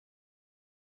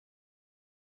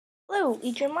Hello,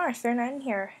 EJMR39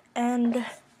 here, and I'm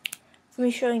be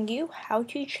showing you how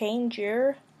to change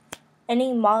your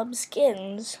any mob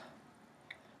skins.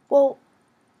 Well,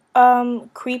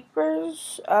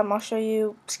 creepers, I'll show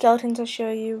you, skeletons I'll show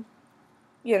you,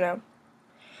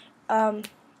 I'll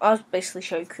basically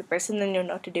show you creepers, and then you'll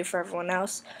know what to do for everyone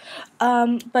else.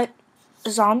 But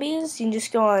zombies, you can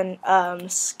just go on,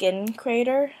 skin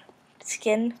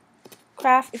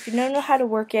craft. If you don't know how to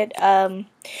work it,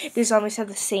 these zombies have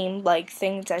the same,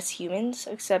 things as humans,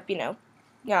 except, I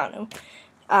don't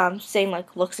know, same,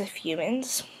 looks of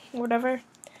humans, or whatever.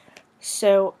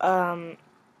 So, and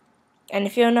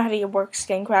if you don't know how to work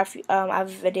Skincraft, I have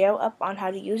a video up on how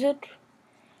to use it.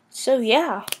 So,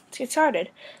 yeah, let's get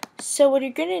started. So, what you're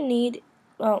gonna need,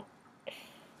 well,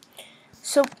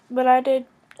 so, what I did,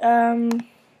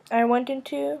 I went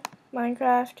into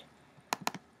Minecraft,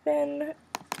 then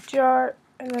jar,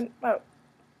 and then,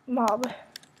 mob.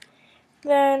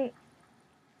 Then,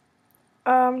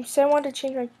 say I want to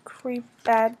change my creep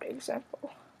bad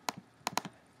example.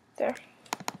 There.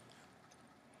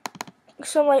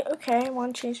 So I'm like, okay, I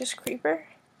want to change this creeper.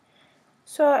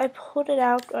 So I pulled it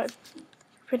out,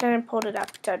 pretend I pulled it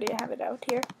out, because I already have it out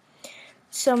here.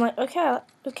 So I'm like,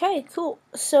 okay, cool.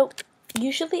 So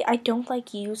usually I don't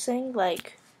like using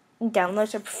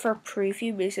downloads. I prefer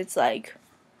preview because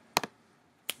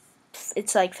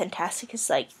it's fantastic.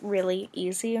 It's really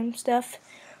easy and stuff.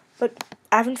 But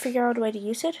I haven't figured out a way to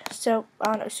use it. So I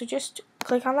don't know. So just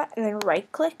click on that and then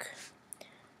right click,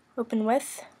 open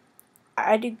with.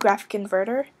 I do graphic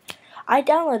converter. I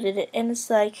downloaded it and it's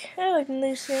like, oh, I can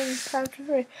use things.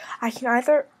 I can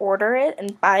either order it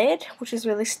and buy it, which is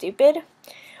really stupid,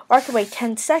 or I can wait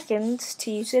 10 seconds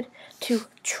to use it to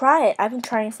try it. I've been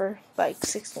trying for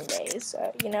 16 days,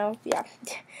 yeah.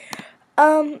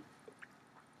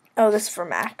 Oh, this is for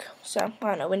Mac, so I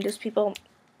don't know, Windows people,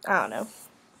 I don't know,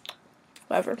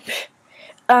 whatever.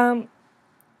 I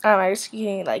guess you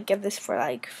can get this for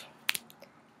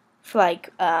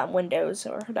Windows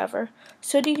or whatever.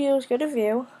 So what you do is go to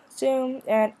view, zoom,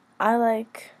 and I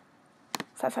like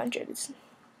 500. It's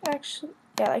actually,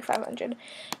 yeah, like 500.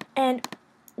 And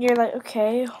you're like,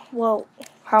 okay, well,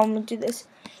 how am I going to do this?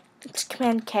 It's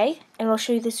Command K, and it'll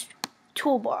show you this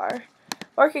toolbar.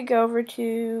 Or I could go over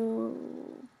to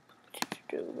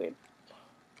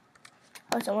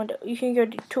you can go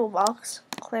to Toolbox,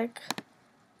 click.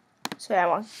 So I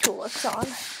want Toolbox on.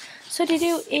 So what you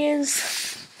do is,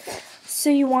 so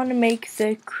you want to make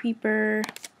the creeper,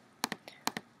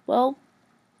 well,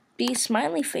 be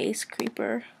smiley face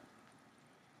creeper.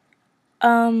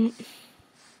 Guess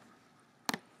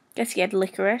you get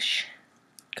licorice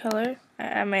color.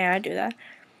 I do that.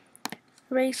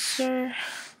 Eraser.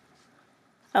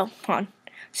 Oh, hold on.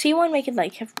 So you want to make it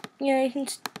have, you can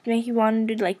make you want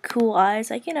to do cool eyes,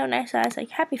 nice eyes,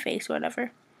 happy face, or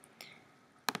whatever.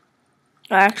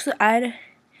 Actually, I'd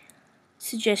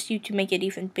suggest you to make it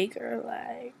even bigger,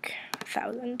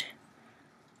 1,000.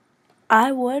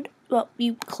 I would, well,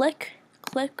 you click.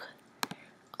 Now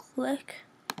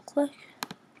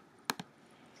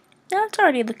it's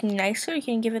already looking nicer. You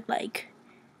can give it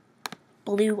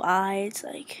blue eyes,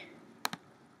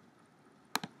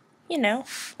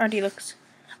 already looks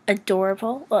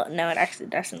adorable. Well, no, it actually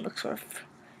doesn't look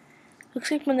looks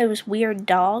like one of those weird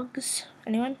dogs.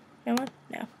 Anyone? No one?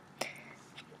 No.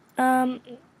 Oh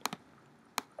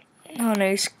no,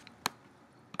 just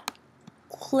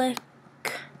click.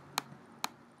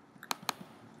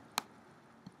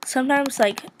 Sometimes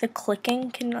the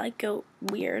clicking can go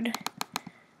weird.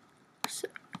 So,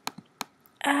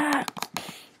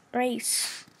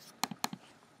 race.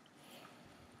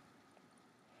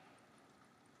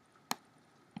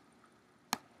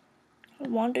 I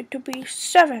want it to be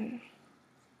 7.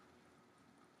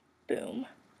 Boom.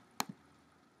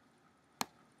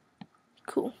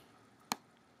 Cool.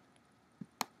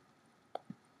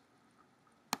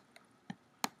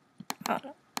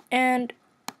 And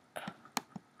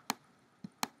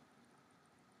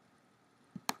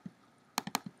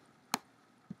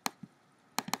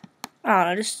I don't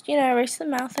know, just erase the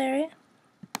mouth area.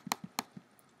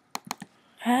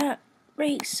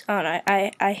 Race. I don't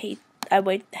know, I hate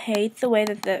the way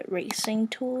that the racing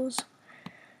tools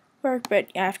work, but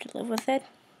you have to live with it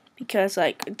because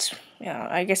it's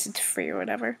I guess it's free or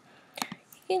whatever.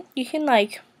 You can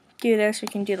do this. You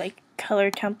can do color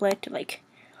template to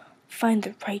find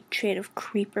the right shade of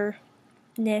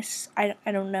creeperness. I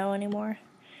don't know anymore.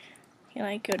 You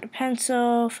can go to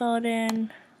pencil, fill it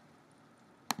in.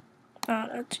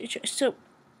 That's your choice. So,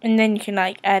 and then you can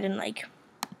add in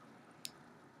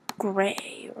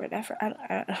gray or whatever.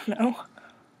 I don't know.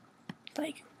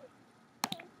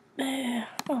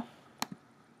 Oh.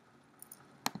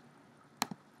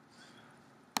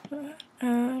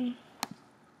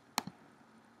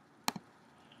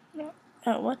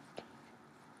 Oh,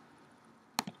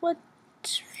 what?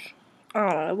 I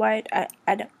don't know why. I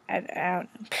don't know.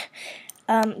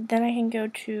 Then I can go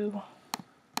to.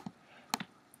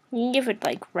 You can give it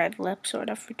like red lips or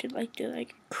whatever to like do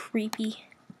like creepy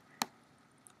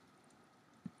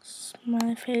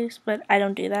smiley face, but I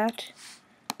don't do that.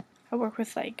 I work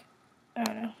with like, I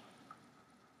don't know.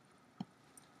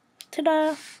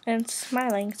 Ta-da! And it's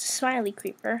smiling. It's a smiley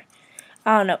creeper.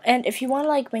 I don't know. And if you want to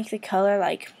like make the color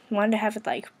like, you want to have it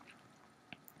like,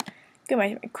 get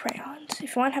my crayons.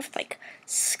 If you want to have it like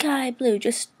sky blue,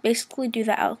 just basically do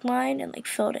the outline and like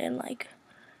fill it in like,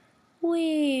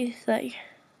 with like,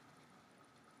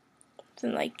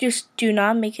 then like just do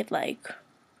not make it like,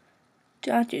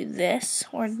 do not do this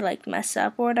or like mess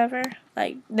up or whatever.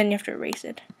 Like then you have to erase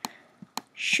it.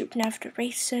 Shoot, now I have to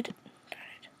erase it.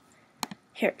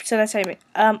 Here, so that's how I made.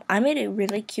 I made a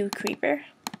really cute creeper.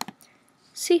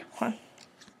 See one.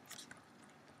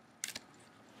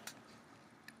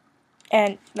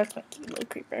 And that's my cute little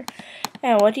creeper.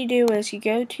 And what you do is you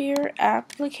go to your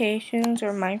applications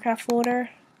or Minecraft folder.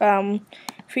 For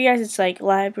you guys, it's like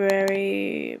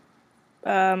library.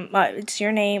 It's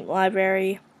your name,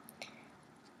 library,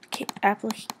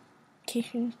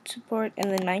 application support, and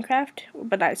then Minecraft.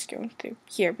 But I just go through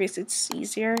here because it's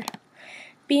easier.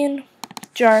 Bean,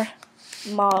 jar,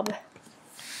 mob.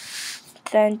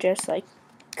 Then just like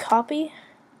copy,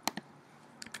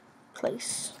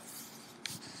 place.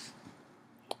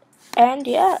 And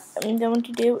yeah, and then what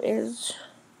you do is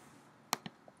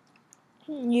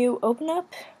you open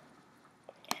up,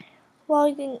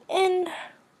 logging in,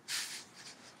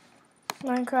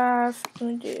 Minecraft,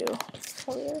 I'm gonna do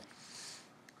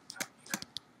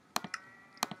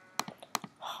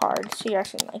hard so you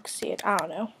guys can like see it. I don't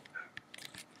know.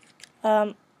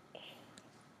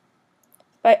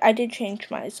 But I did change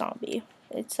my zombie.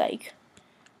 It's like,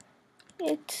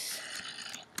 it's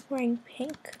wearing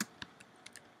pink.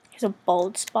 There's a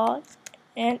bald spot.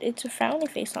 And it's a frowny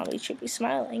face zombie. It should be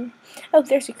smiling. Oh,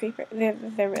 there's a creeper. They're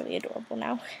really adorable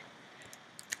now.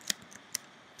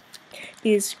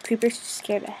 These creepers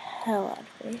scare the hell out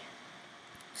of me.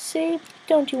 See,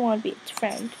 don't you want to be its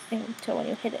friend until when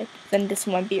you hit it, then this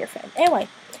one be your friend. Anyway,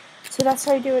 so that's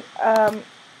how you do it.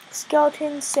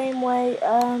 Skeleton, same way.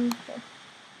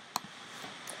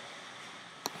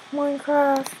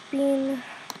 Minecraft, bean,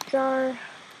 jar,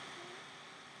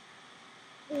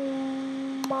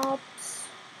 mobs.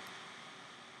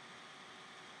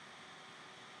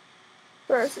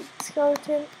 Where's the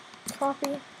skeleton?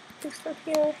 Copy, paste it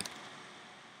here.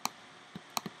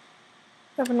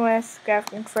 Open with,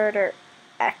 graphic converter,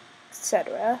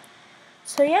 etc.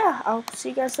 So yeah, I'll see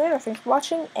you guys later. Thanks for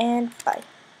watching, and bye.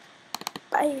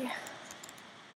 Bye.